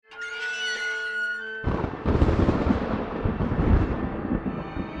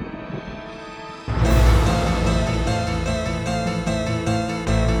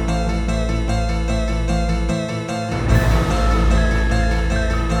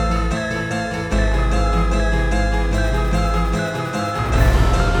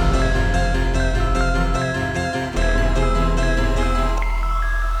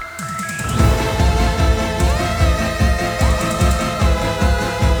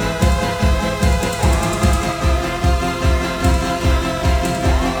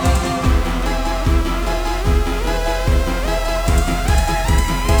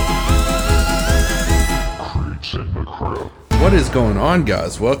What is going on,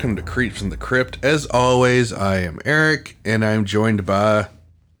 guys? Welcome to Creeps from the Crypt. As always, I am Eric, and I'm joined by...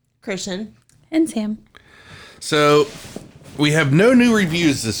 Christian. And Sam. So, we have no new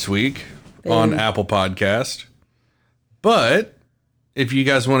reviews this week on Apple Podcast, but if you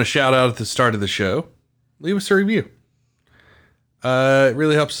guys want to shout out at the start of the show, leave us a review. It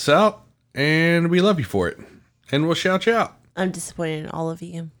really helps us out, and we love you for it. And we'll shout you out. I'm disappointed in all of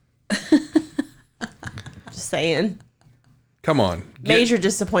you. Just saying. Come on. Major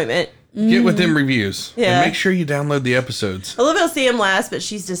disappointment. Get with them reviews. Yeah. And make sure you download the episodes. Olivia will see him last, but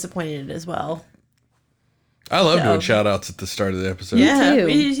she's disappointed as well. I love So. doing shout outs at the start of the episode. Yeah, too.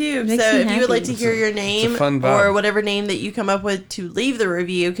 we do too. Makes So me if you would like happy. to hear your name a fun vibe. or whatever name that you come up with to leave the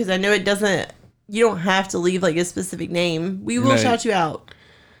review, because I know it doesn't, you don't have to leave like a specific name. We will No. shout you out.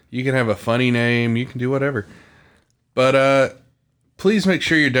 You can have a funny name. You can do whatever. But please make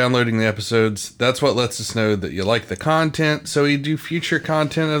sure you're downloading the episodes. That's what lets us know that you like the content. So we do future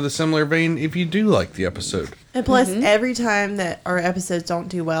content of the similar vein if you do like the episode. And plus, every time that our episodes don't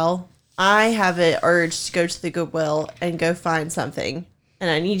do well, I have an urge to go to the Goodwill and go find something.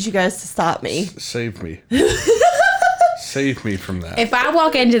 And I need you guys to stop me. Save me. Save me from that. If I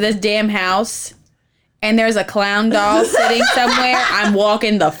walk into this damn house and there's a clown doll sitting somewhere, I'm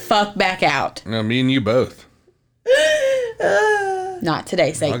walking the fuck back out. No, me and you both. Not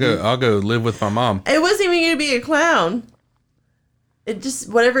today, Satan. I'll go live with my mom. It wasn't even going to be a clown. It just,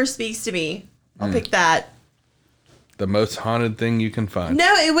 whatever speaks to me. I'll pick that. The most haunted thing you can find.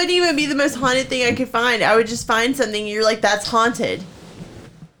 No, it wouldn't even be the most haunted thing I could find. I would just find something you're like, that's haunted.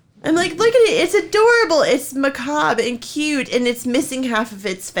 I'm like, look at it. It's adorable. It's macabre and cute, and it's missing half of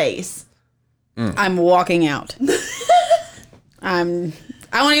its face. I'm walking out. I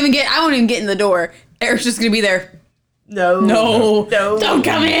won't even get in the door. Eric's just gonna be there. No. No. Don't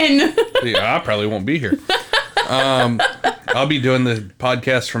come in. Yeah, I probably won't be here. I'll be doing the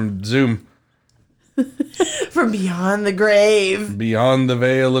podcast from Zoom. From beyond the grave. Beyond the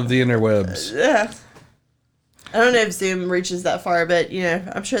veil of the interwebs. Yeah. I don't know if Zoom reaches that far, but, you know,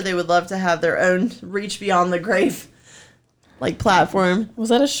 I'm sure they would love to have their own reach beyond the grave, like, platform. Was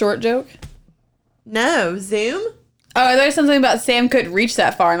that a short joke? No, Zoom? Oh, there's something about Sam couldn't reach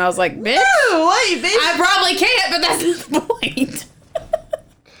that far, and I was like, bitch. No, wait, bitch. I probably can't, but that's the point.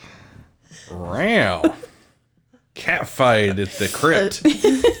 Wow. Catfight at the crypt.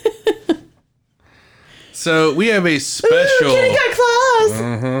 So we have a special. Ooh, Kitty got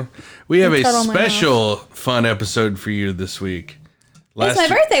claws. We have a Cuddle my special fun episode for you this week. It's my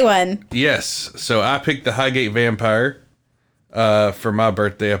birthday one. Yes. So I picked the Highgate Vampire for my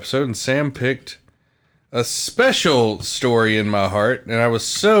birthday episode, and Sam picked a special story in my heart, and I was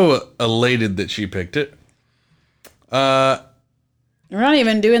so elated that she picked it. We're not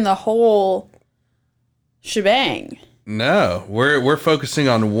even doing the whole shebang. No, we're focusing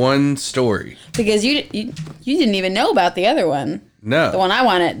on one story. Because you didn't even know about the other one. No. The one I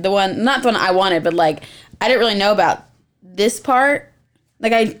wanted. Not the one I wanted, but like, I didn't really know about this part.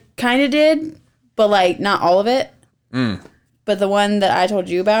 Like, I kind of did, but like, not all of it. But the one that I told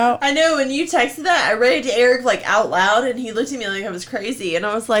you about. I know, when you texted that, I read it to Eric, like, out loud, and he looked at me like I was crazy, and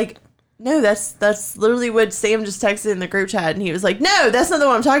I was like, no, that's literally what Sam just texted in the group chat, and he was like, no, that's not the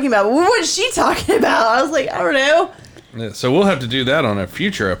one I'm talking about. Well, what is she talking about? I was like, I don't know. Yeah, so we'll have to do that on a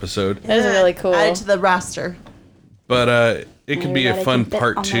future episode. That was really cool. Add it to the roster. But it could be a Everybody fun can fit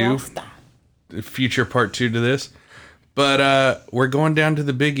part on the 2, roster. future part 2 to this. But we're going down to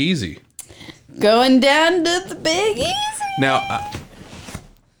the Big Easy. Going down to the Big Easy. Now,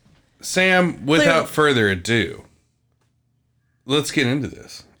 Sam, without further ado, let's get into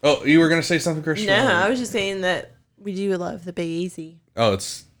this. Oh, you were going to say something, Christian? No, I was just saying that we do love the Big Easy. Oh,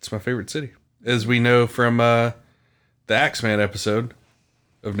 it's my favorite city. As we know from the Axeman episode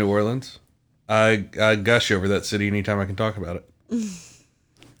of New Orleans, I gush over that city anytime I can talk about it.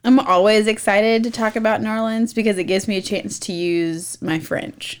 I'm always excited to talk about New Orleans because it gives me a chance to use my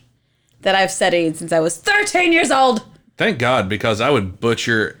French that I've studied since I was 13 years old. Thank God, because I would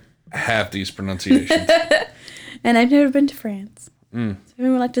butcher half these pronunciations. And I've never been to France. So if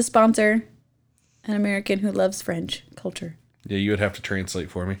anyone would like to sponsor an American who loves French culture, Yeah, you would have to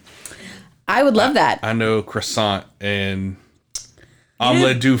translate for me. I would love that. I know croissant and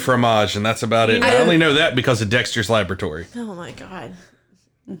omelette du fromage, and that's about it. I only know that because of Dexter's Laboratory. Oh my god.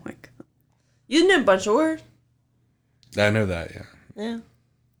 Oh my God. You didn't know bonjour? I know that, yeah. Yeah.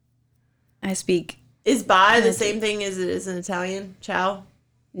 I speak. Is bye the same thing as it is in Italian? Ciao?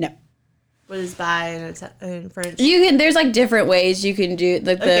 No. What is bye in French? You can. There's like different ways you can do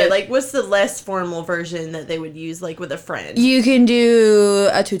like Okay, the. like what's the less formal version that they would use, like with a friend? You can do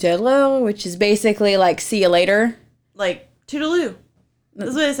a tout à l'heure, which is basically like see you later. Like Toodaloo.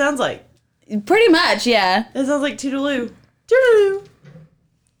 That's what it sounds like. Pretty much, yeah. It sounds like Toodaloo. Toodaloo.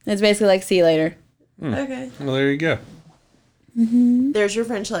 It's basically like see you later. Okay. Well, there you go. There's your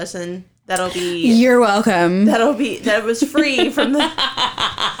French lesson. That You're welcome. that was free from the.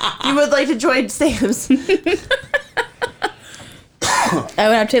 You would like to join Sam's. I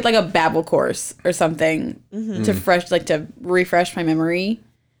would have to take like a Babbel course or something to refresh my memory.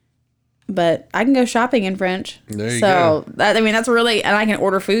 But I can go shopping in French. There you go. That's really, and I can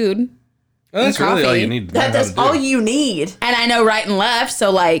order food. Well, that's really all you need to know how to That's do. all you need. And I know right and left,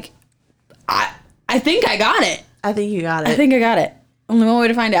 so like, I think I got it. I think you got it. I think I got it. Only one way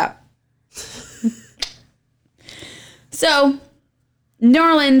to find out. So, New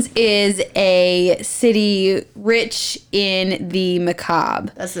Orleans is a city rich in the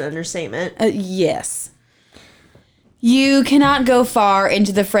macabre. That's an understatement. Yes. You cannot go far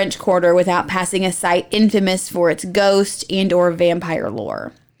into the French Quarter without passing a site infamous for its ghost and or vampire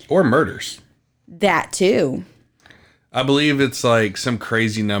lore. Or murders. That too. I believe it's like some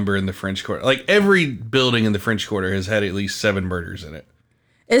crazy number in the French Quarter. Like every building in the French Quarter has had at least 7 murders in it.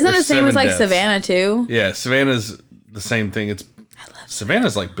 Isn't that There's the same as 7 like deaths. Savannah too? Yeah, Savannah's the same thing.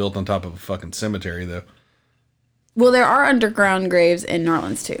 Savannah's like built on top of a fucking cemetery, though. Well, there are underground graves in New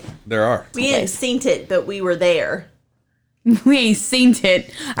Orleans too. There are. We hadn't seen it, but we were there. We ain't seen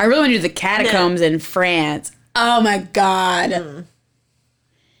it. I really want to do the catacombs in France. Oh my God.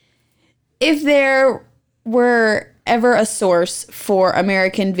 If there were ever a source for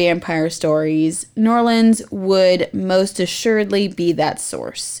American vampire stories, New Orleans would most assuredly be that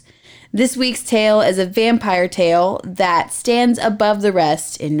source. This week's tale is a vampire tale that stands above the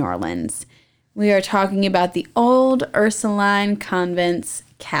rest in New Orleans. We are talking about the old Ursuline Convent's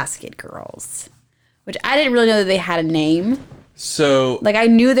Casket Girls, which I didn't really know that they had a name. So, Like, I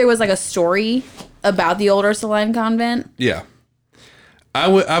knew there was like a story about the old Ursuline Convent. yeah.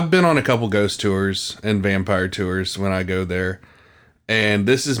 I've been on a couple ghost tours and vampire tours when I go there. And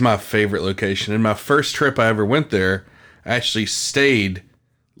this is my favorite location. And my first trip I ever went there, I actually stayed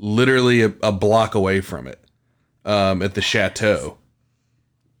literally a block away from it at the chateau.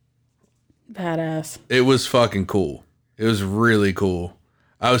 Badass. It was fucking cool. It was really cool.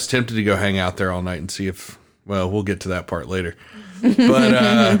 I was tempted to go hang out there all night and see if, well, we'll get to that part later. But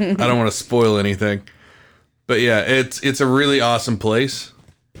I don't want to spoil anything. But yeah, it's a really awesome place.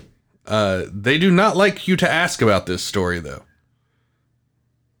 They do not like you to ask about this story, though.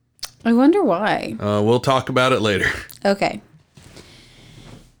 I wonder why. We'll talk about it later. Okay.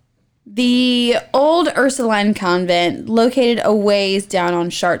 The old Ursuline Convent, located a ways down on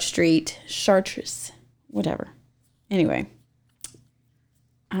Chartres, whatever. Anyway,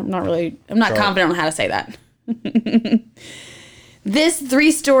 I'm not confident on how to say that. This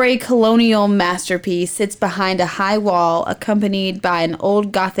 3-story colonial masterpiece sits behind a high wall accompanied by an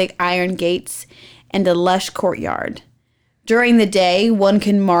old Gothic iron gates and a lush courtyard. During the day, one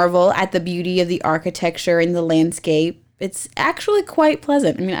can marvel at the beauty of the architecture and the landscape. It's actually quite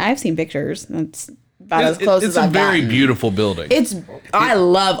pleasant. I mean, I've seen pictures. That's about as close as I've It's a very gotten. beautiful building. I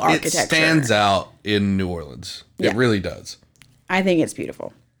love architecture. It stands out in New Orleans. Yeah. It really does. I think it's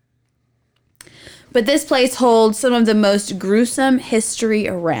beautiful. But this place holds some of the most gruesome history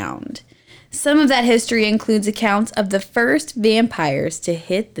around. Some of that history includes accounts of the first vampires to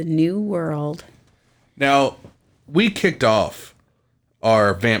hit the New World. Now, we kicked off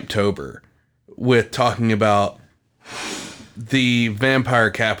our Vamptober with talking about the vampire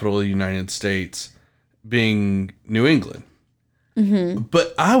capital of the United States being New England. Mm-hmm.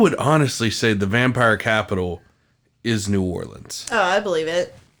 But I would honestly say the vampire capital is New Orleans. Oh, I believe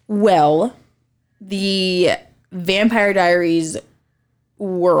it. Well, the Vampire Diaries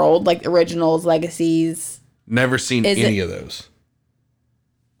world, like originals, legacies. Never seen any of those.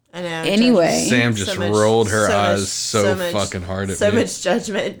 I know. Anyway. Sam just rolled her eyes so fucking hard at me. So much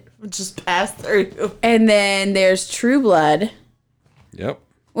judgment just passed through. And then there's True Blood. Yep.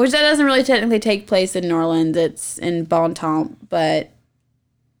 Which that doesn't really technically take place in New Orleans. It's in Bontemps, but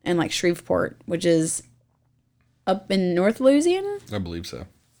in like Shreveport, which is up in North Louisiana? I believe so.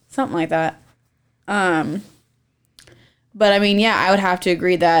 Something like that. But I mean, yeah, I would have to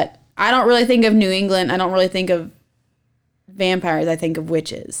agree that I don't really think of New England. I don't really think of vampires. I think of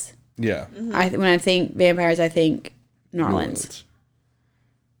witches. Yeah. Mm-hmm. When I think vampires, I think New Orleans.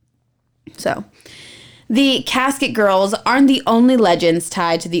 So, the Casket Girls aren't the only legends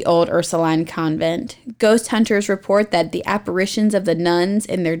tied to the old Ursuline convent. Ghost hunters report that the apparitions of the nuns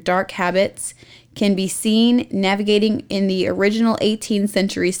in their dark habits can be seen navigating in the original 18th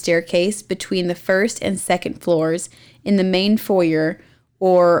century staircase between the first and second floors in the main foyer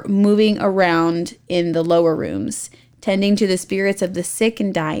or moving around in the lower rooms, tending to the spirits of the sick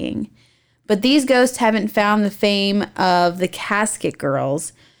and dying. But these ghosts haven't found the fame of the Casket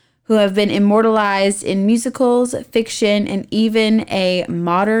Girls, who have been immortalized in musicals, fiction, and even a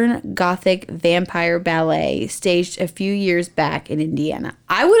modern Gothic vampire ballet staged a few years back in Indiana.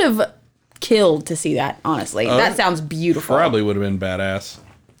 I would have killed to see that, honestly. That sounds beautiful. Probably would have been badass.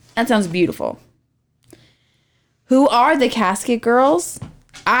 That sounds beautiful. Who are the Casket Girls?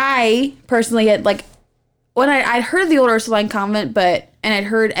 I personally had, like, when I'd heard of the Old Ursuline Convent, and I'd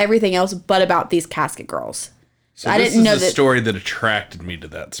heard everything else but about these Casket Girls. So I didn't know the story that attracted me to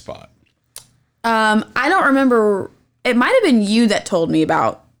that spot. I don't remember. It might have been you that told me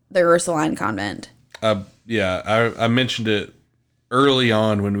about the Ursuline Convent. Yeah, I mentioned it early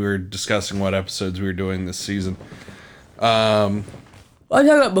on when we were discussing what episodes we were doing this season. I talked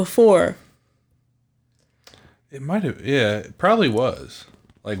about before. It might have, yeah, it probably was.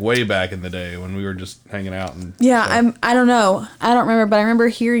 Like way back in the day when we were just hanging out and I don't know. I don't remember, but I remember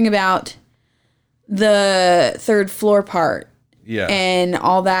hearing about the third floor part. Yeah. And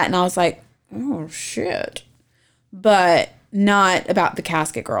all that, and I was like, oh shit. But not about the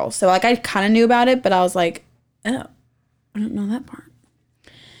Casket Girls. So like I kind of knew about it, but I was like, oh, I don't know that part.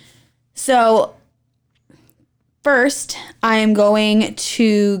 So first, I am going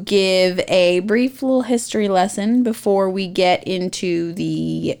to give a brief little history lesson before we get into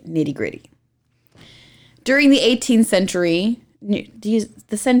the nitty-gritty. During the 18th century, the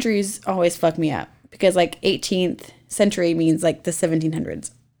centuries always fuck me up because like 18th century means like the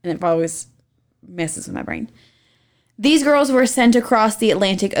 1700s, and it always messes with my brain. These girls were sent across the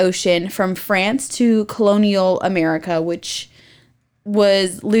Atlantic Ocean from France to colonial America, which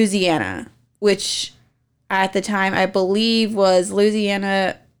was Louisiana, which at the time I believe was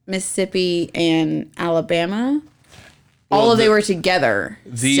Louisiana, Mississippi, and Alabama. All of they were together.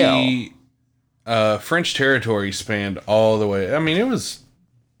 The French territory spanned all the way. I mean, it was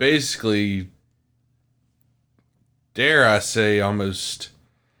basically, dare I say, almost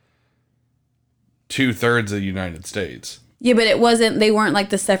 2/3 of the United States. Yeah, but it wasn't. They weren't like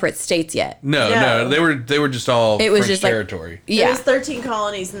the separate states yet. No, they were just all. It was French just territory. Like, yeah, It was 13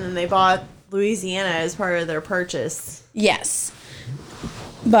 colonies, and then they bought Louisiana as part of their purchase. yes,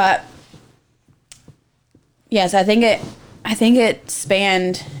 but yes, I think it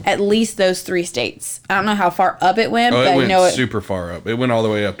spanned at least those 3 states. I don't know how far up it went, but it went I know super far up. It went all the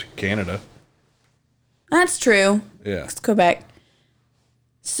way up to Canada. That's true. Yeah. It's Quebec.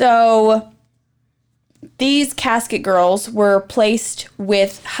 So these Casket Girls were placed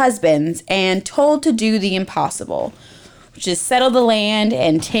with husbands and told to do the impossible, which is settle the land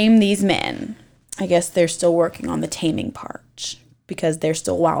and tame these men. I guess they're still working on the taming part because they're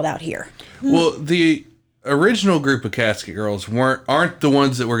still wild out here. Well, the original group of Casket Girls aren't the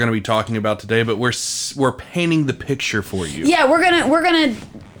ones that we're going to be talking about today, but we're painting the picture for you. Yeah, we're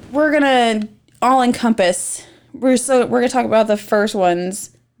gonna all encompass. We're gonna talk about the first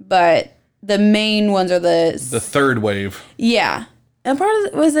ones, but the main ones are the third wave. Yeah, and part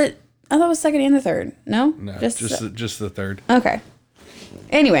of was it? I thought it was second and the third. No, just the third. Okay.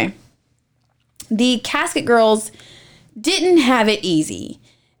 Anyway, the Casket Girls didn't have it easy.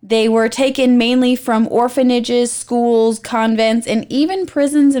 They were taken mainly from orphanages, schools, convents, and even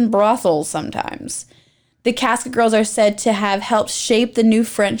prisons and brothels sometimes. The Casket Girls are said to have helped shape the new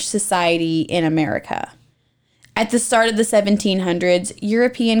French society in America. At the start of the 1700s,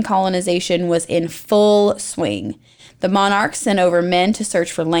 European colonization was in full swing. The monarchs sent over men to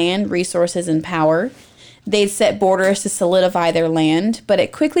search for land, resources, and power. They'd set borders to solidify their land, but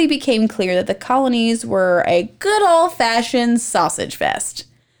it quickly became clear that the colonies were a good old-fashioned sausage fest.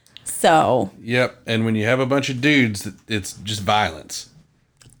 So... Yep, and when you have a bunch of dudes, it's just violence.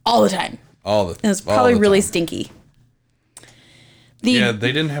 All the time. It was probably really stinky. Yeah,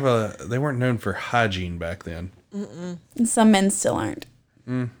 they weren't known for hygiene back then. Mm-mm. And some men still aren't.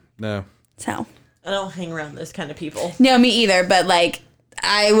 No. So. I don't hang around those kind of people. No, me either, but like,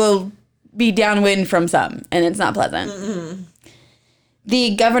 I will be downwind from some, and it's not pleasant. Mm-mm.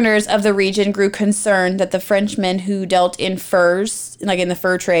 The governors of the region grew concerned that the Frenchmen who dealt in furs, like in the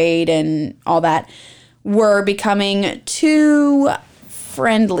fur trade and all that, were becoming too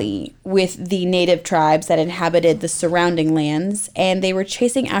friendly with the native tribes that inhabited the surrounding lands, and they were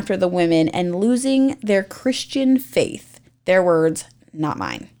chasing after the women and losing their Christian faith. Their words, not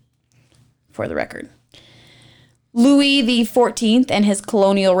mine, for the record. Louis XIV and his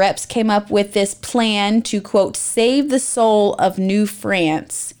colonial reps came up with this plan to, quote, save the soul of New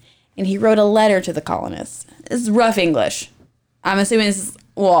France, and he wrote a letter to the colonists. It's rough English. I'm assuming this is,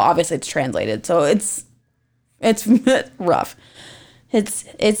 well, obviously it's translated, so it's rough.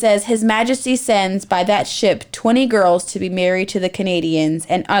 It says, His Majesty sends by that ship 20 girls to be married to the Canadians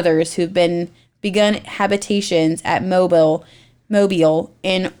and others who've begun habitations at Mobile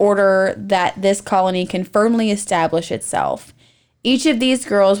in order that this colony can firmly establish itself. Each of these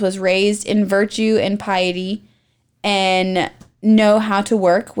girls was raised in virtue and piety and know how to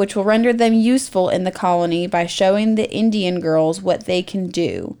work, which will render them useful in the colony by showing the Indian girls what they can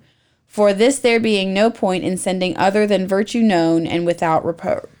do. For this there being no point in sending other than virtue known and without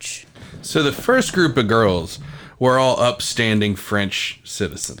reproach. So the first group of girls were all upstanding French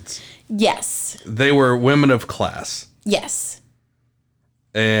citizens. Yes. They were women of class. Yes.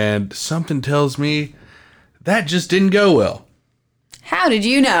 And something tells me that just didn't go well. How did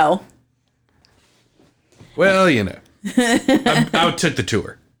you know? Well, you know. I took the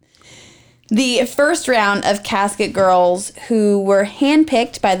tour. The first round of casket girls, who were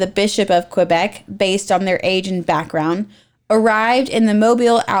handpicked by the Bishop of Quebec based on their age and background, arrived in the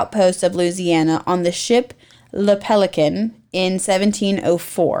Mobile outpost of Louisiana on the ship Le Pelican in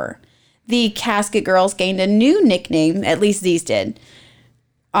 1704. The casket girls gained a new nickname, at least these did,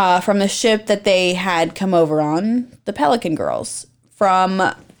 from the ship that they had come over on, the Pelican Girls.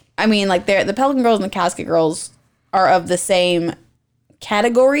 The Pelican Girls and the casket girls are of the same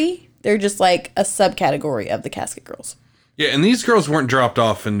category. They're just like a subcategory of the casket girls. Yeah, and these girls weren't dropped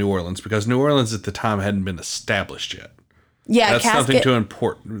off in New Orleans because New Orleans at the time hadn't been established yet. Yeah, that's something too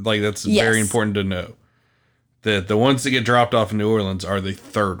important. Like, that's very important to know. That the ones that get dropped off in New Orleans are the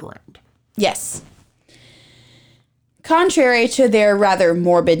third round. Yes. Contrary to their rather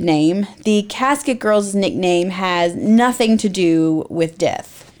morbid name, the casket girls' nickname has nothing to do with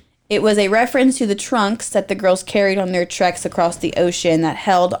death. It was a reference to the trunks that the girls carried on their treks across the ocean that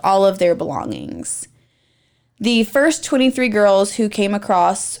held all of their belongings. The first 23 girls who came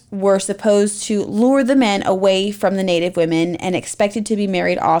across were supposed to lure the men away from the native women and expected to be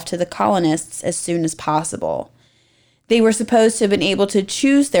married off to the colonists as soon as possible. They were supposed to have been able to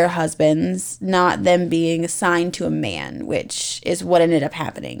choose their husbands, not them being assigned to a man, which is what ended up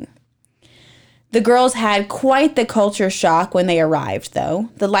happening. The girls had quite the culture shock when they arrived, though.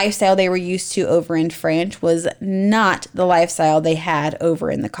 The lifestyle they were used to over in France was not the lifestyle they had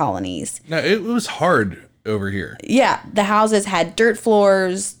over in the colonies. No, it was hard over here. Yeah, the houses had dirt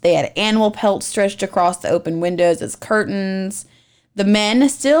floors. They had animal pelts stretched across the open windows as curtains. The men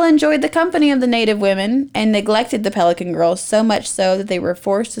still enjoyed the company of the native women and neglected the Pelican Girls so much so that they were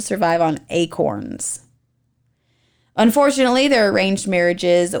forced to survive on acorns. Unfortunately, their arranged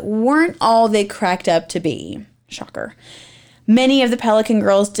marriages weren't all they cracked up to be. Shocker. Many of the Pelican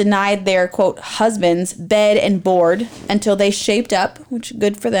Girls denied their, quote, husbands bed and board until they shaped up, which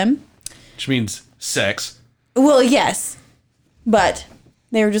good for them. Which means sex. Well, yes. But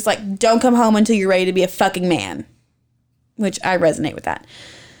they were just like, don't come home until you're ready to be a fucking man. Which I resonate with that.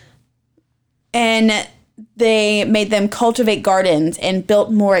 And they made them cultivate gardens and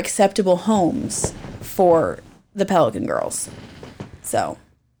built more acceptable homes for the Pelican Girls. So.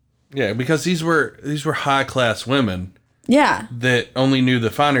 Yeah, because these were high class women. Yeah. That only knew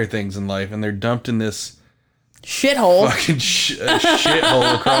the finer things in life, and they're dumped in this shithole. Fucking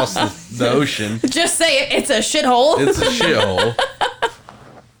shithole across the ocean. Just say it. It's a shithole. It's a shithole.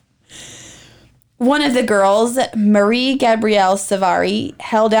 One of the girls, Marie Gabrielle Savary,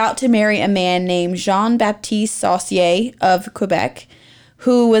 held out to marry a man named Jean-Baptiste Saucier of Quebec,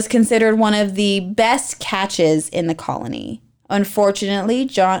 who was considered one of the best catches in the colony. Unfortunately,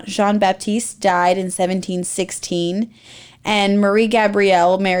 Jean-Baptiste died in 1716, and Marie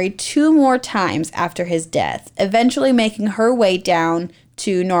Gabrielle married 2 more times after his death, eventually making her way down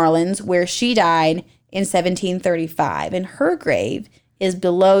to New Orleans, where she died in 1735, and her grave is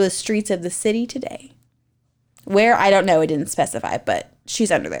below the streets of the city today. Where, I don't know, it didn't specify, but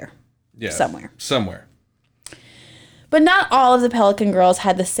she's under there. Yeah, Somewhere. But not all of the Pelican Girls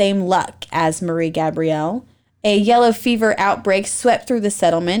had the same luck as Marie Gabrielle. A yellow fever outbreak swept through the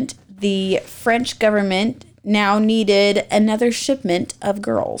settlement. The French government now needed another shipment of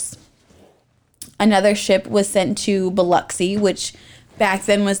girls. Another ship was sent to Biloxi, which back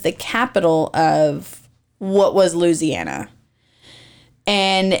then was the capital of what was Louisiana.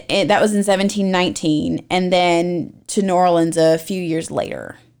 And that was in 1719, and then to New Orleans a few years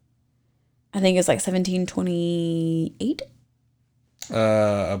later. I think it's like 1728.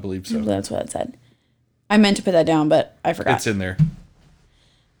 I believe so. That's what it said. I meant to put that down, but I forgot. It's in there.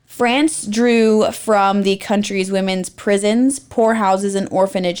 France drew from the country's women's prisons, poorhouses, and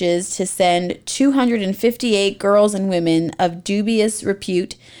orphanages to send 258 girls and women of dubious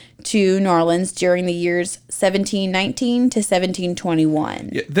repute to New Orleans during the years 1719 to 1721.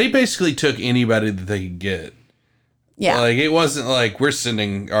 Yeah, they basically took anybody that they could get Yeah. Like, it wasn't like we're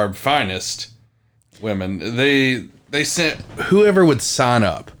sending our finest women. They sent whoever would sign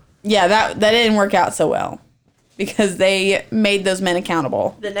up. Yeah, that didn't work out so well because they made those men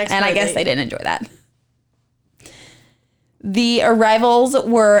accountable. The next and I guess Friday. they didn't enjoy that. The arrivals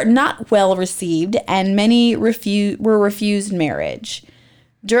were not well received, and many were refused marriage.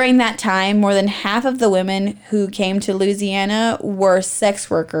 During that time, more than half of the women who came to Louisiana were sex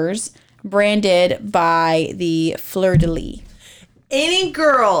workers, branded by the fleur-de-lis. Any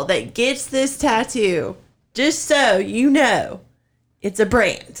girl that gets this tattoo, just so you know, it's a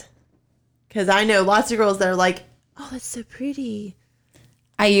brand. Because I know lots of girls that are like, oh, that's so pretty.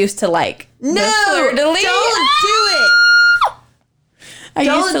 I used to like No, the fleur-de-lis. don't do it. I used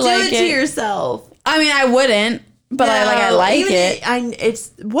Don't to do like it to yourself. I mean, I wouldn't, but I No, like even it.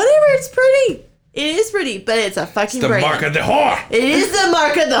 It's whatever. It's pretty. It is pretty, but it's a fucking The brand. mark of the whore. It is the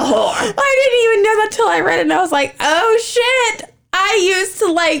mark of the whore. I didn't even know that till I read it, and I was like, "Oh shit! I used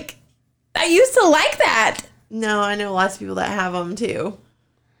to like that." No, I know lots of people that have them too,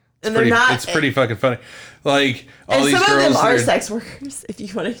 and It's pretty fucking funny. Like, all And these some girls of them are that sex workers. If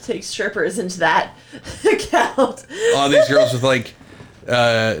you want to take strippers into that account, all these girls with like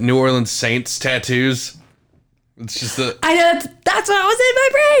New Orleans Saints tattoos. It's just I know that's what was in my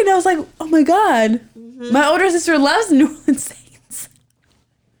brain. I was like, "Oh my god!" My older sister loves New Orleans Saints.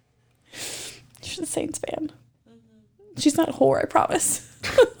 She's a Saints fan. She's not a whore, I promise.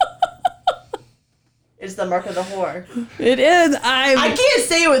 it's the mark of the whore. It is. I can't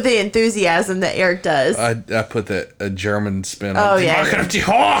say it with the enthusiasm that Eric does. I put a German spin Oh, on the yeah. mark of the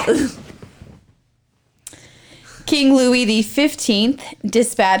whore. King Louis XV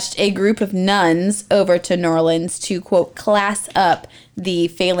dispatched a group of nuns over to New Orleans to, quote, class up the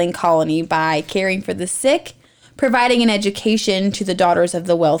failing colony by caring for the sick, providing an education to the daughters of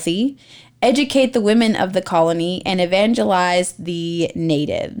the wealthy, educate the women of the colony, and evangelize the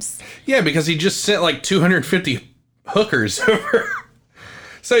natives. Yeah, because he just sent like 250 hookers over.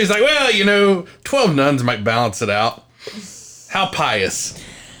 So he's like, well, 12 nuns might balance it out. How pious.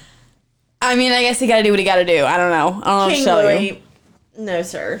 I mean, I guess you gotta do what you gotta do. I don't know. I don't know what to King tell you. Louis. No,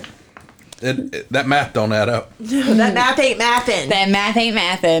 sir. That math don't add up. That math ain't mathin'. That math ain't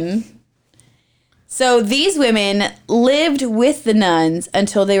mathin'. So these women lived with the nuns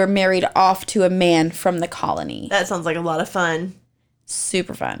until they were married off to a man from the colony. That sounds like a lot of fun.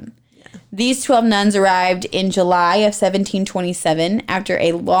 Super fun. These 12 nuns arrived in July of 1727 after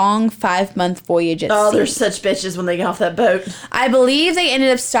a long 5-month voyage at Oh, sea. they're such bitches when they get off that boat. I believe they ended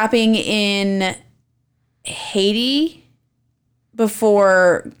up stopping in Haiti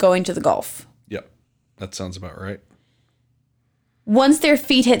before going to the Gulf. Yep. That sounds about right. Once their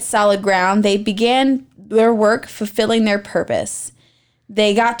feet hit solid ground, they began their work fulfilling their purpose.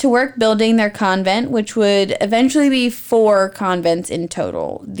 They got to work building their convent, which would eventually be 4 convents in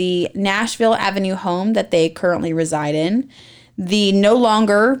total. The Nashville Avenue home that they currently reside in, the no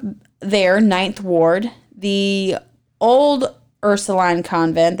longer there 9th Ward, the old Ursuline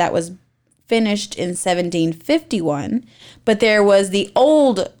convent that was finished in 1751, but there was the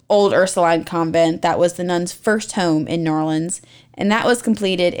old Ursuline convent that was the nuns' first home in New Orleans, and that was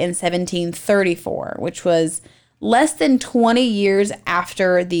completed in 1734, which was less than 20 years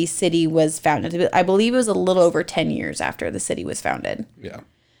after the city was founded. I believe it was a little over 10 years after the city was founded. Yeah.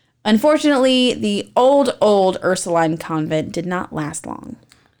 Unfortunately, the old Ursuline convent did not last long.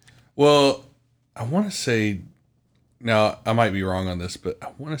 Well, I want to say, now I might be wrong on this, but I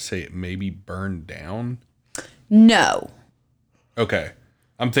want to say it maybe burned down. No. Okay.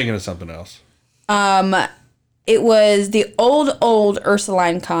 I'm thinking of something else. It was the old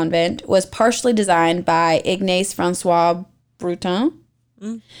Ursuline convent was partially designed by Ignace Francois Bruton,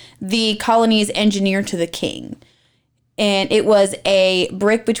 the colony's engineer to the king. And it was a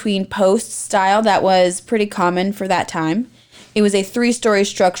brick between posts style that was pretty common for that time. It was a 3-story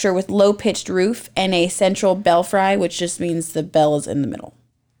structure with low-pitched roof and a central belfry, which just means the bell is in the middle.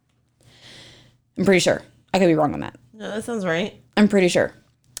 I'm pretty sure. I could be wrong on that. No, that sounds right. I'm pretty sure.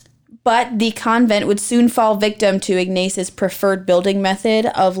 But the convent would soon fall victim to Ignace's preferred building method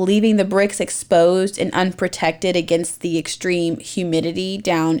of leaving the bricks exposed and unprotected against the extreme humidity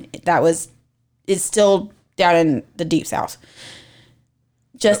is still down in the deep south.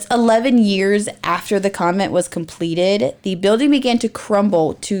 Just 11 years after the convent was completed, the building began to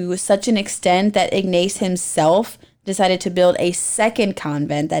crumble to such an extent that Ignace himself decided to build a second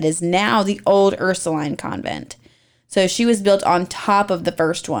convent that is now the old Ursuline convent. So she was built on top of the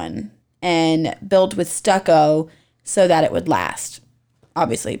first one and built with stucco so that it would last.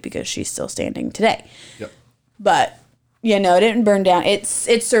 Obviously, because she's still standing today. Yep. But, it didn't burn down. It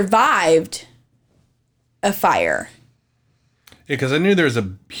survived a fire. because I knew there was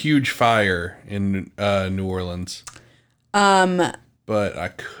a huge fire in New Orleans, but I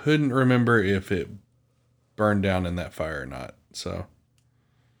couldn't remember if it burned down in that fire or not. So,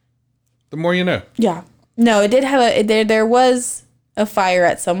 the more you know. Yeah. No, it did have there was a fire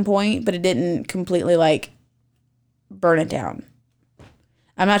at some point, but it didn't completely like burn it down.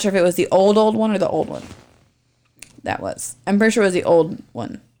 I'm not sure if it was the old one or the old one. That was. I'm pretty sure it was the old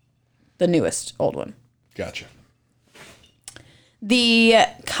one. The newest old one. Gotcha. The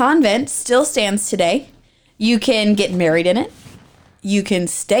convent still stands today. You can get married in it. You can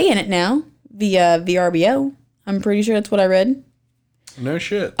stay in it now via VRBO. I'm pretty sure that's what I read. No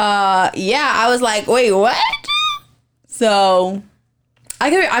shit. Yeah, I was like, wait, what? So,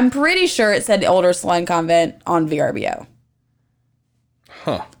 I'm pretty sure it said Old Ursuline Convent on VRBO.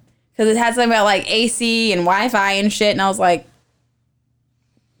 Huh. Because it had something about like AC and Wi-Fi and shit, and I was like,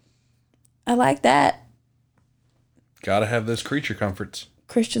 I like that. Gotta have those creature comforts.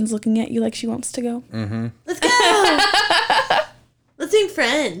 Christian's looking at you like she wants to go. Mm-hmm. Let's go. Let's make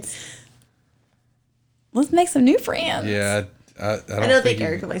friends. Let's make some new friends. Yeah, I I don't think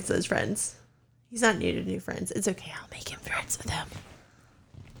Eric likes those friends. He's not new to new friends. It's okay. I'll make him friends with him.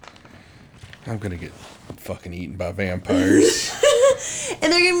 I'm gonna get fucking eaten by vampires.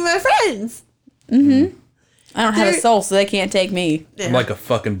 And they're gonna be my friends. Mm-hmm. I don't have a soul, so they can't take me. Yeah. I'm like a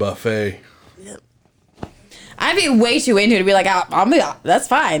fucking buffet. Yep. I'd be way too into it to be like, that's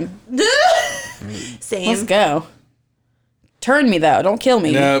fine. Same. Let's go. Turn me though. Don't kill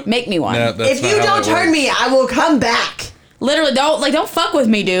me. Nope. Make me one. Nope, that's If not you how don't that turn works. me, I will come back. Literally, don't fuck with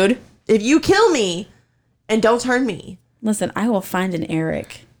me, dude. If you kill me and don't turn me. Listen, I will find an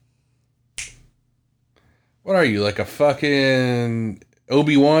Eric. What are you, like a fucking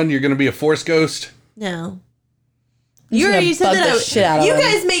Obi-Wan? You're gonna be a Force ghost? No. I'm You just already gonna said bug that. the shit out of You him.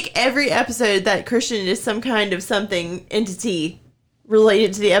 guys make every episode that Christian is some kind of something entity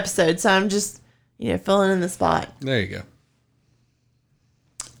related to the episode. So I'm just, filling in the spot. There you go.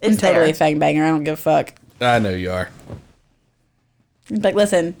 I'm It's totally a there. fang banger. I don't give a fuck. I know you are. Like,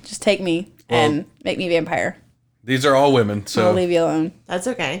 listen, just take me and make me vampire. These are all women, I'll so leave you alone. That's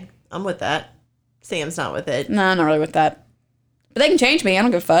okay. I'm with that. Sam's not with it. No, I'm not really with that. But they can change me. I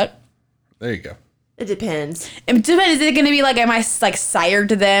don't give a fuck. there you go. It depends. It depends. Is it going to be like, am I like sired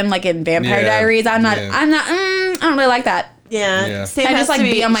to them, like in Vampire Yeah, Diaries? I don't really like that. Yeah. Yeah. Sam I has just, like, to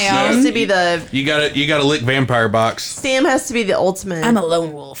be be on my Has own? to be the You gotta lick vampire box. Sam has to be the ultimate. I'm a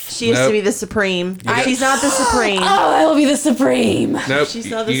lone wolf. She has to Nope. be the supreme. got- She's not the supreme. Oh, I will be the supreme. Nope. She's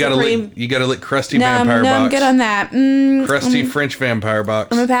not the you gotta supreme. lick. You gotta lick crusty No, vampire I'm box. good on that. Crusty French vampire box.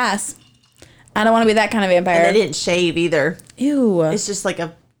 I'm going to pass. I don't want to be that kind of vampire. And they didn't shave either. Ew. It's just like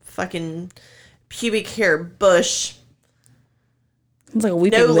a fucking pubic hair bush. It's like a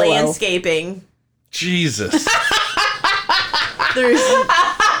weeping No willow. landscaping. Jesus. There's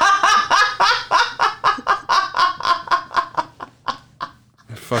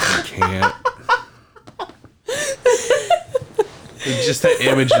I fucking can't. It's just that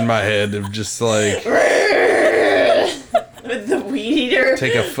image in my head of just like with the weed eater.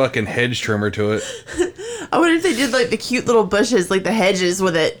 take a fucking hedge trimmer to it. I wonder if they did like the cute little bushes, like the hedges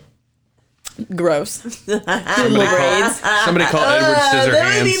with it. Gross. Somebody call Edward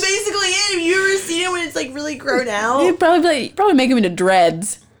That would be Scissorhands. basically it. Have you ever seen it when it's like really grown out? You'd probably make him into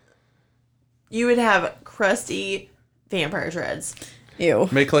dreads. You would have crusty vampire dreads. Ew.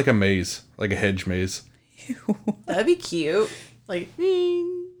 Make like a maze, like a hedge maze. That'd be cute. Like,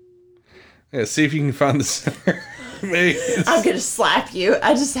 Yeah, see if you can find the center maze. I'm gonna slap you.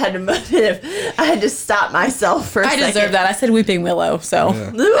 I just had a moment of, I had to stop myself for a I second. deserve that. I said weeping willow, so. Yeah.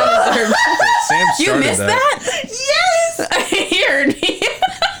 that. Sam You started missed that? Yes! You heard me.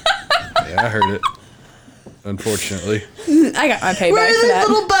 Yeah, I heard it. Unfortunately. I got my payback Where are for those that.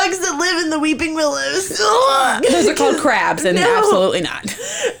 little bugs that live in the weeping willows? Those are called crabs, and No. absolutely not.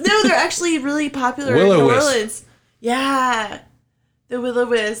 No, they're actually really popular in New Will-o-wisp. Orleans. Yeah. The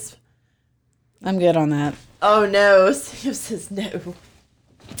will-o-wisp. I'm good on that. Oh no. Sam says no.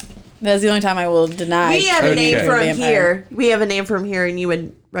 That's the only time I will deny. We have a name Okay. from Vampire. here. We have a name from here and you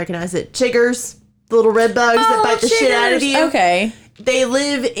would recognize it. Chiggers. The little red bugs that bite the shit out of chiggers. you. Okay. They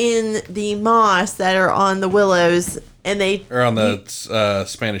live in the moss that are on the willows and they Or on the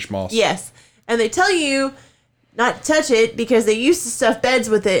Spanish moss. yes. And they tell you not to touch it because they used to stuff beds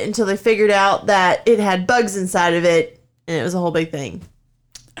with it until they figured out that it had bugs inside of it and it was a whole big thing.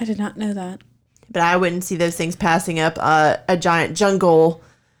 I did not know that. But I wouldn't see those things passing up a giant jungle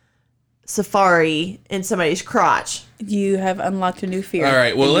safari in somebody's crotch. You have unlocked a new fear. All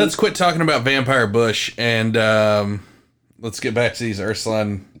right, well, let's quit talking about Vampire Bush and let's get back to these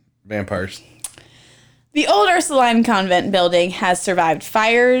Ursuline vampires. The old Ursuline convent building has survived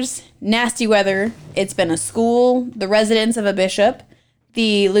fires, nasty weather, it's been a school, the residence of a bishop,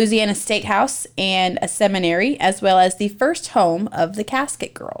 the Louisiana State House, and a seminary, as well as the first home of the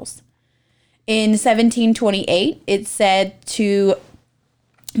Casket Girls. In 1728, it's said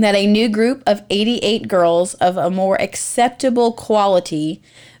that a new group of 88 girls of a more acceptable quality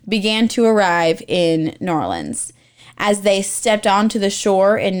began to arrive in New Orleans. As they stepped onto the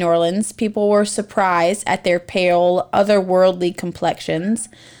shore in New Orleans, people were surprised at their pale, otherworldly complexions,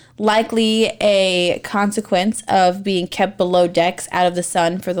 likely a consequence of being kept below decks out of the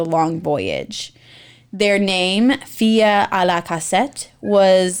sun for the long voyage. Their name, Filles à la Cassette,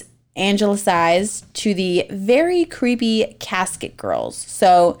 was anglicized to the very creepy Casket Girls.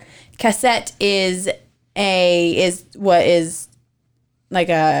 So, cassette is what is like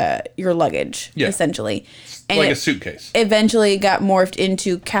your luggage, essentially. And like a suitcase. Eventually got morphed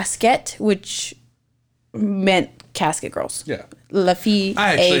into casquette, which meant Casket Girls. Yeah. La fille.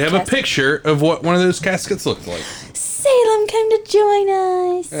 I actually have a picture of what one of those caskets looked like. Salem, come to join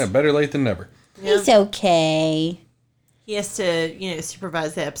us. Yeah, better late than never. Yeah. It's okay. He has to,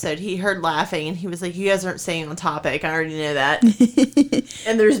 supervise the episode. He heard laughing and he was like, "You guys aren't staying on topic. I already know that."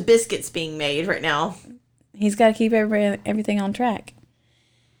 And there's biscuits being made right now. He's got to keep everything on track.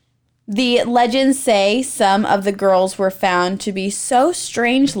 The legends say some of the girls were found to be so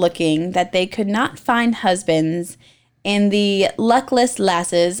strange looking that they could not find husbands, and the luckless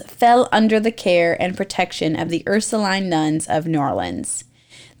lasses fell under the care and protection of the Ursuline nuns of New Orleans.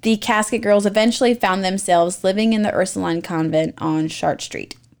 The Casket Girls eventually found themselves living in the Ursuline convent on Chartres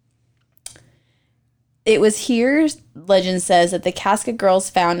Street. It was here, legend says, that the Casket Girls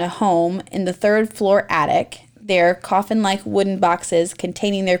found a home in the third floor attic, their coffin-like wooden boxes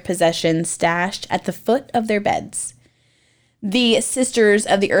containing their possessions stashed at the foot of their beds. The sisters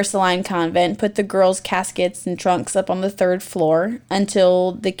of the Ursuline convent put the girls' caskets and trunks up on the third floor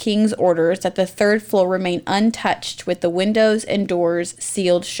until the king's orders that the third floor remain untouched with the windows and doors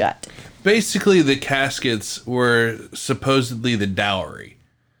sealed shut. Basically, the caskets were supposedly the dowry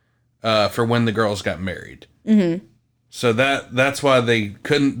for when the girls got married. Mm-hmm. So that's why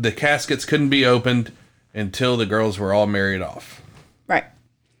the caskets couldn't be opened until the girls were all married off. Right.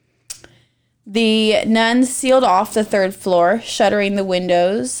 The nuns sealed off the third floor, shuttering the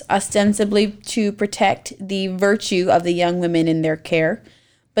windows, ostensibly to protect the virtue of the young women in their care.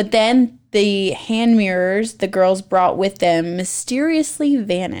 But then the hand mirrors the girls brought with them mysteriously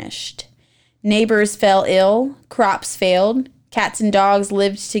vanished. Neighbors fell ill, crops failed, cats and dogs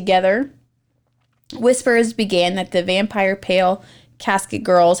lived together. Whispers began that the vampire pale Casket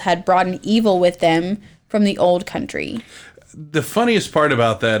Girls had brought an evil with them from the old country. The funniest part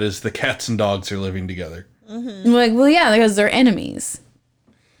about that is the cats and dogs are living together. Mm-hmm. Like, well, yeah, because they're enemies.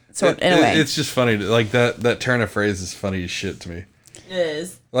 So in a way, it's just funny. Like that turn of phrase is funny as shit to me. It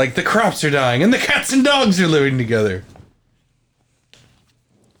is. Like the crops are dying and the cats and dogs are living together.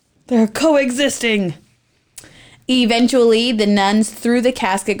 They're coexisting. Eventually, the nuns threw the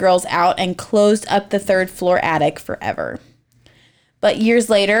Casket Girls out and closed up the third floor attic forever. But years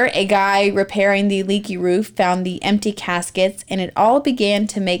later, a guy repairing the leaky roof found the empty caskets, and it all began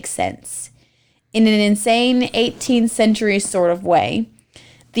to make sense. In an insane 18th century sort of way,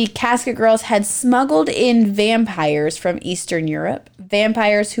 the Casket Girls had smuggled in vampires from Eastern Europe,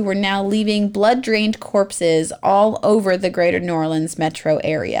 vampires who were now leaving blood-drained corpses all over the greater New Orleans metro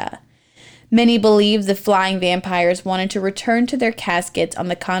area. Many believe the flying vampires wanted to return to their caskets on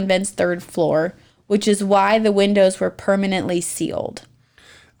the convent's third floor, which is why the windows were permanently sealed.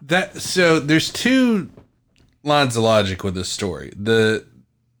 So there's two lines of logic with this story. The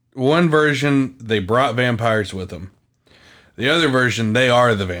one version, they brought vampires with them. The other version, they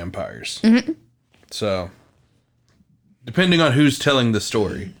are the vampires. Mm-hmm. So, depending on who's telling the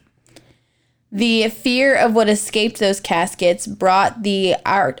story. The fear of what escaped those caskets brought the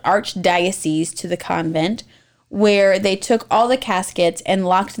archdiocese to the convent, where they took all the caskets and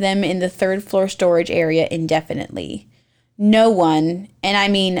locked them in the third floor storage area indefinitely. No one, and I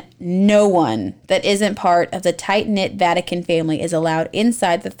mean no one, that isn't part of the tight-knit Vatican family is allowed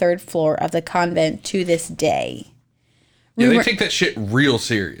inside the third floor of the convent to this day. Yeah, they take that shit real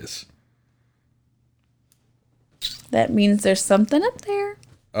serious. That means there's something up there.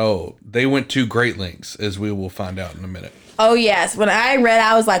 Oh, they went to great lengths, as we will find out in a minute. Oh, yes. When I read,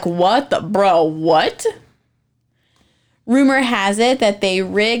 I was like, what? Rumor has it that they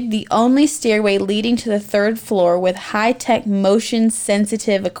rigged the only stairway leading to the third floor with high-tech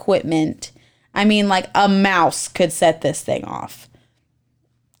motion-sensitive equipment. I mean, like a mouse could set this thing off.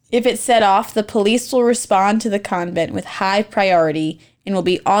 If it's set off, the police will respond to the convent with high priority and will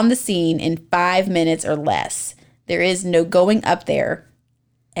be on the scene in 5 minutes or less. There is no going up there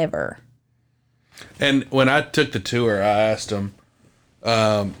ever. And when I took the tour, I asked him,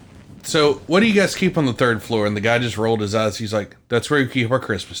 so what do you guys keep on the 3rd floor? And the guy just rolled his eyes. He's like, that's where we keep our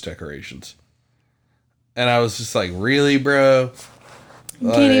Christmas decorations. And I was just like, really, bro?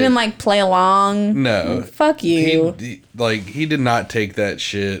 You can't even like play along. No. Fuck you. He did not take that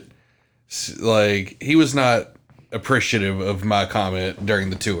shit. Like, he was not appreciative of my comment during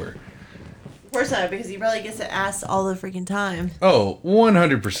the tour. Of course not, because he probably gets it asked all the freaking time. Oh,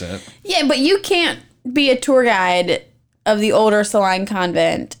 100%. Yeah, but you can't be a tour guide of the old Ursuline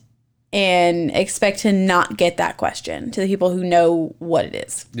convent and expect to not get that question to the people who know what it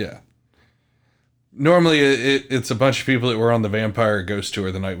is. Yeah. Normally, it's a bunch of people that were on the Vampire Ghost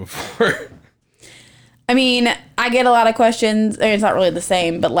Tour the night before. I mean, I get a lot of questions. I mean, it's not really the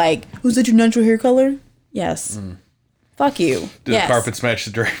same, but like, was that your natural hair color? Yes. Fuck you. Did the carpets match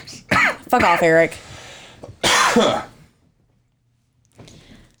the drapes? Fuck off, Eric. But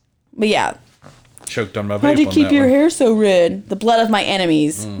yeah. Choked on my vape. How'd you on keep that your one. hair so red? The blood of my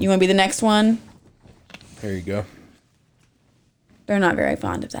enemies. You want to be the next one? There you go. They're not very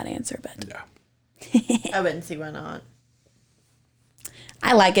fond of that answer, but Yeah. I wouldn't see why not.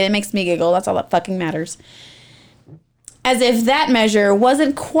 I like it. It makes me giggle. That's all that fucking matters. As if that measure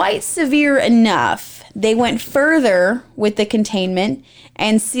wasn't quite severe enough, they went further with the containment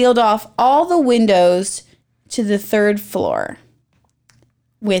and sealed off all the windows to the 3rd floor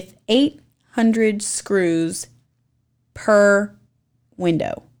with 800 screws per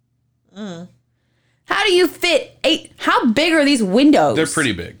window. How do you fit 8? How big are these windows? They're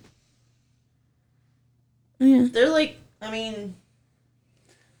pretty big. They're like, I mean,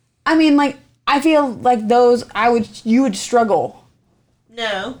 like, I feel like those, you would struggle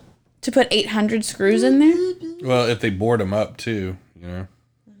no. to put 800 screws in there. Well, if they board them up, too, you know.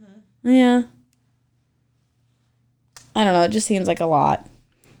 Yeah. I don't know. It just seems like a lot.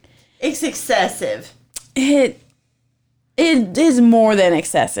 It's excessive. It is more than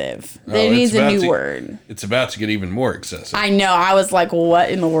excessive. There Oh, needs it's a about new to- word. It's about to get even more excessive. I know. I was like,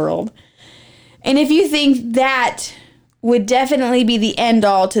 what in the world? And if you think that would definitely be the end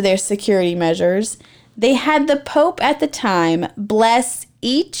all to their security measures, they had the Pope at the time bless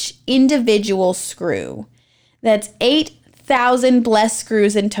each individual screw. That's 8,000 blessed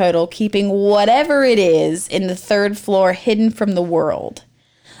screws in total, keeping whatever it is in the 3rd floor hidden from the world.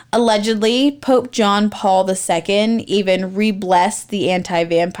 Allegedly, Pope John Paul II even re-blessed the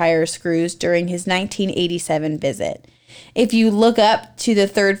anti-vampire screws during his 1987 visit. If you look up to the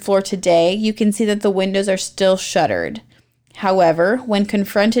 3rd floor today, you can see that the windows are still shuttered. However, when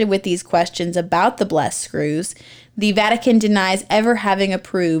confronted with these questions about the blessed screws, the Vatican denies ever having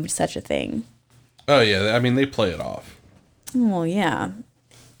approved such a thing. Oh, yeah. I mean, they play it off. Well, yeah.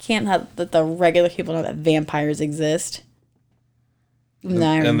 Can't have that the regular people know that vampires exist.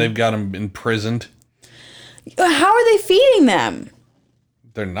 No. And they've got them imprisoned. How are they feeding them?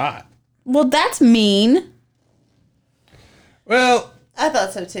 They're not. Well, that's mean. Well, I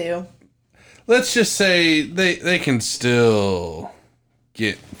thought so too. let's just say they can still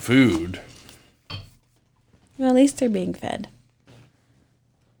get food. Well, at least they're being fed.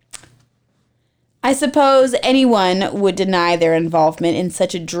 I suppose anyone would deny their involvement in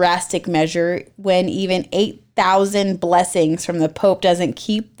such a drastic measure when even 8,000 blessings from the Pope doesn't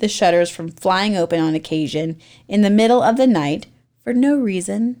keep the shutters from flying open on occasion in the middle of the night for no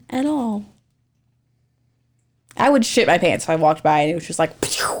reason at all. I would shit my pants if I walked by and it was just like,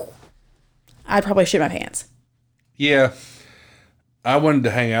 pew! I'd probably shit my pants. Yeah. I wanted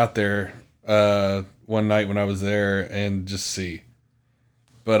to hang out there one night when I was there and just see.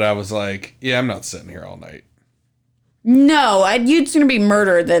 But I was like, yeah, I'm not sitting here all night. No, you'd sooner be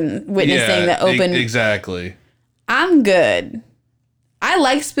murdered than witnessing the open. Exactly. I'm good. I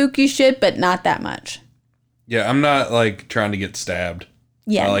like spooky shit, but not that much. Yeah, I'm not like trying to get stabbed.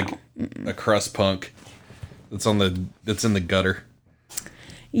 Yeah, I like a crust punk that's in the gutter.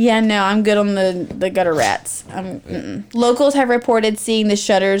 Yeah, no, I'm good on the gutter rats. Locals have reported seeing the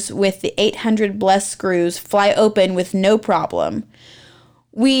shutters with the 800 blessed screws fly open with no problem.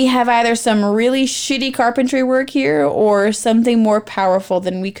 We have either some really shitty carpentry work here or something more powerful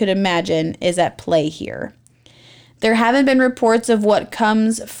than we could imagine is at play here. There haven't been reports of what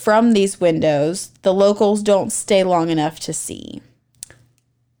comes from these windows. The locals don't stay long enough to see.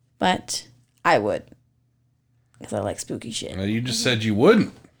 But I would. Because I like spooky shit. You just said you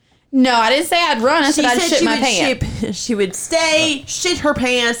wouldn't. No, I didn't say I'd run. I said I'd shit my pants. She would stay, shit her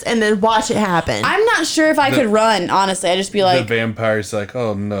pants, and then watch it happen. I'm not sure if I could run, honestly. I'd just be like... The vampire's like,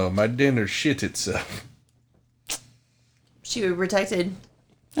 oh no, my dinner shit itself. She would be protected.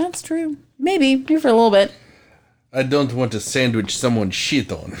 That's true. Maybe. Here for a little bit. I don't want to sandwich someone's shit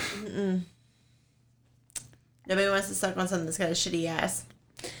on. Nobody wants to suck on something that's got a shitty ass.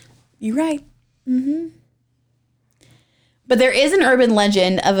 You're right. But there is an urban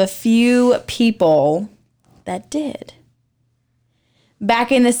legend of a few people that did.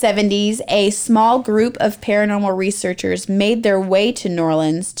 Back in the 70s, a small group of paranormal researchers made their way to New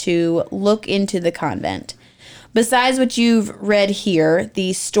Orleans to look into the convent. Besides what you've read here,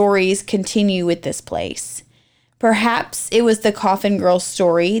 the stories continue with this place. Perhaps it was the Coffin Girl's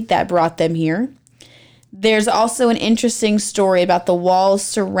story that brought them here. There's also an interesting story about the walls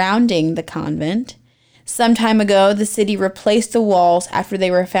surrounding the convent. Some time ago, the city replaced the walls after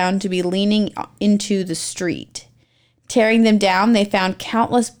they were found to be leaning into the street. Tearing them down, they found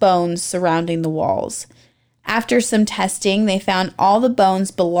countless bones surrounding the walls. After some testing, they found all the bones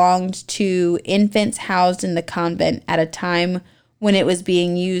belonged to infants housed in the convent at a time when it was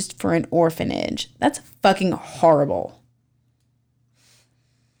being used for an orphanage. That's fucking horrible.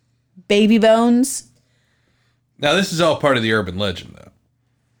 Baby bones. Now, this is all part of the urban legend, though.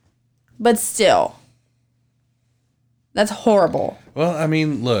 But still. That's horrible. Well, I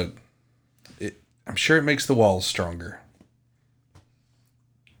mean, look. I'm sure it makes the walls stronger.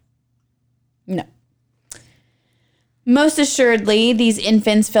 No. Most assuredly, these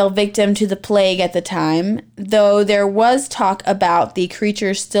infants fell victim to the plague at the time, though there was talk about the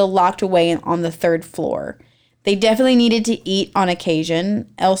creatures still locked away on the 3rd floor. They definitely needed to eat on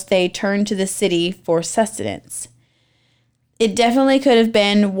occasion, else they turned to the city for sustenance. It definitely could have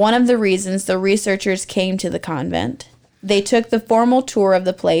been one of the reasons the researchers came to the convent. They took the formal tour of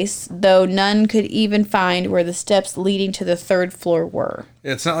the place, though none could even find where the steps leading to the 3rd floor were.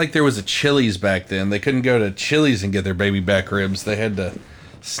 It's not like there was a Chili's back then. They couldn't go to Chili's and get their baby back ribs. They had to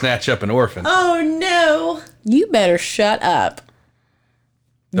snatch up an orphan. Oh, no. You better shut up.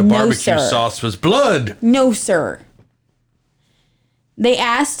 The barbecue sauce was blood. No, sir. They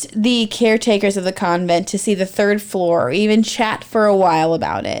asked the caretakers of the convent to see the 3rd floor or even chat for a while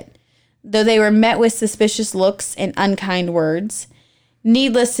about it, though they were met with suspicious looks and unkind words.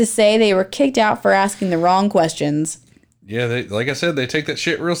 Needless to say, they were kicked out for asking the wrong questions. Yeah, like I said, they take that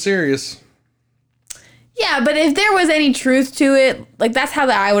shit real serious. Yeah, but if there was any truth to it, like, that's how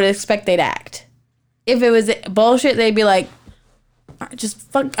I would expect they'd act. If it was bullshit, they'd be like, just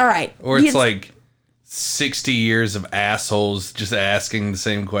fuck, all right. Or it's like 60 years of assholes just asking the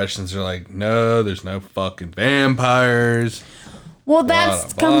same questions. They're like, no, there's no fucking vampires. Well,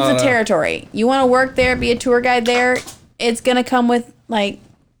 that comes with the territory. You want to work there, be a tour guide there, it's going to come with, like,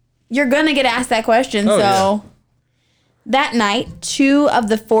 you're going to get asked that question. Oh, so yeah. That night, 2 of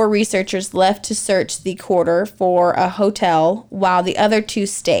the 4 researchers left to search the quarter for a hotel while the other 2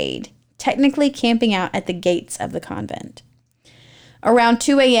 stayed, technically camping out at the gates of the convent. Around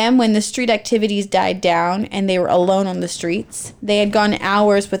 2 a.m., when the street activities died down and they were alone on the streets, they had gone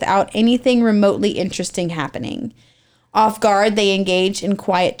hours without anything remotely interesting happening. Off guard, they engaged in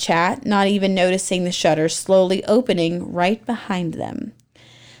quiet chat, not even noticing the shutters slowly opening right behind them.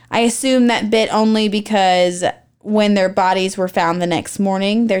 I assume that bit only because when their bodies were found the next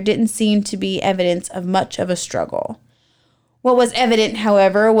morning, there didn't seem to be evidence of much of a struggle. What was evident,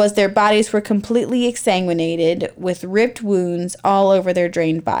 however, was their bodies were completely exsanguinated, with ripped wounds all over their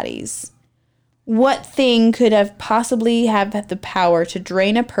drained bodies. What thing could have possibly have the power to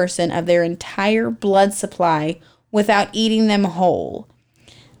drain a person of their entire blood supply without eating them whole?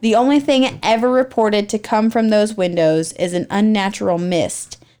 The only thing ever reported to come from those windows is an unnatural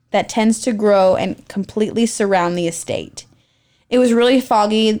mist that tends to grow and completely surround the estate. It was a really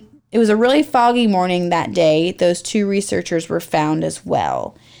foggy morning that day. Those 2 researchers were found as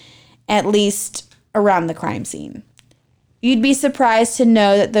well, at least around the crime scene. You'd be surprised to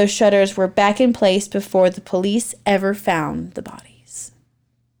know that those shutters were back in place before the police ever found the bodies.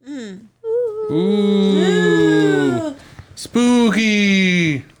 Ooh.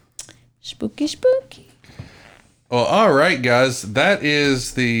 Spooky. Spooky, spooky. Well, all right, guys. That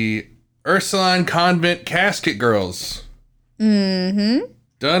is the Ursuline Convent Casket Girls. Mm-hmm.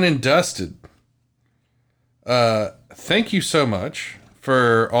 Done and dusted. Thank you so much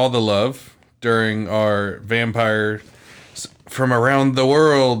for all the love during our Vampire from Around the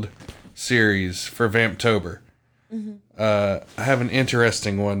World series for Vamptober. Mm-hmm. I have an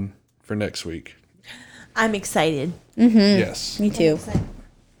interesting one for next week. I'm excited. Mm-hmm. Yes. Me too.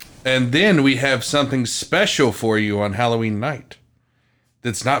 And then we have something special for you on Halloween night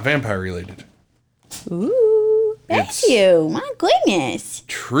that's not vampire related. Ooh, thank you. My goodness.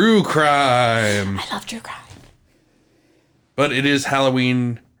 True crime. I love true crime. But it is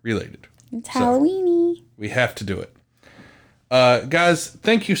Halloween related. It's Halloweeny. We have to do it. Guys,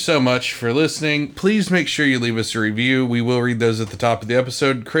 thank you so much for listening. Please make sure you leave us a review. We will read those at the top of the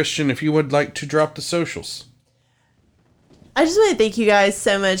episode. Christian, if you would like to drop the socials. I just want to thank you guys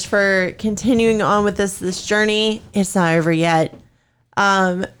so much for continuing on with this journey. It's not over yet.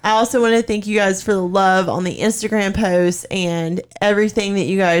 I also want to thank you guys for the love on the Instagram posts and everything that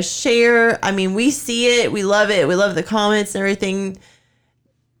you guys share. I mean, we see it. We love it. We love the comments and everything.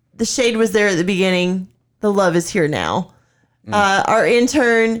 The shade was there at the beginning. The love is here now. Our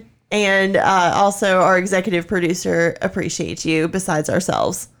intern and also our executive producer appreciate you besides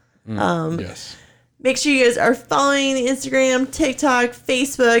ourselves. Yes. Make sure you guys are following the Instagram, TikTok,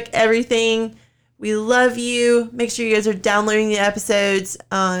 Facebook, everything. We love you. Make sure you guys are downloading the episodes.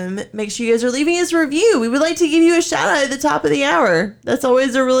 Make sure you guys are leaving us a review. We would like to give you a shout out at the top of the hour. That's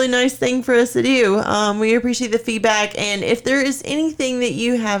always a really nice thing for us to do. We appreciate the feedback. And if there is anything that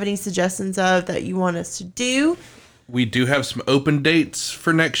you have any suggestions of that you want us to do, we do have some open dates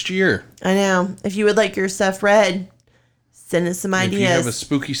for next year. I know. If you would like your stuff read, send us some ideas. If you have a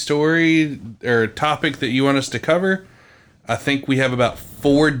spooky story or a topic that you want us to cover, I think we have about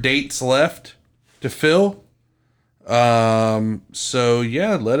 4 dates left to fill. So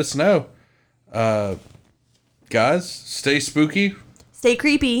yeah, let us know. Guys, stay spooky. Stay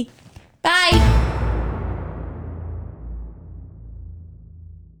creepy. Bye.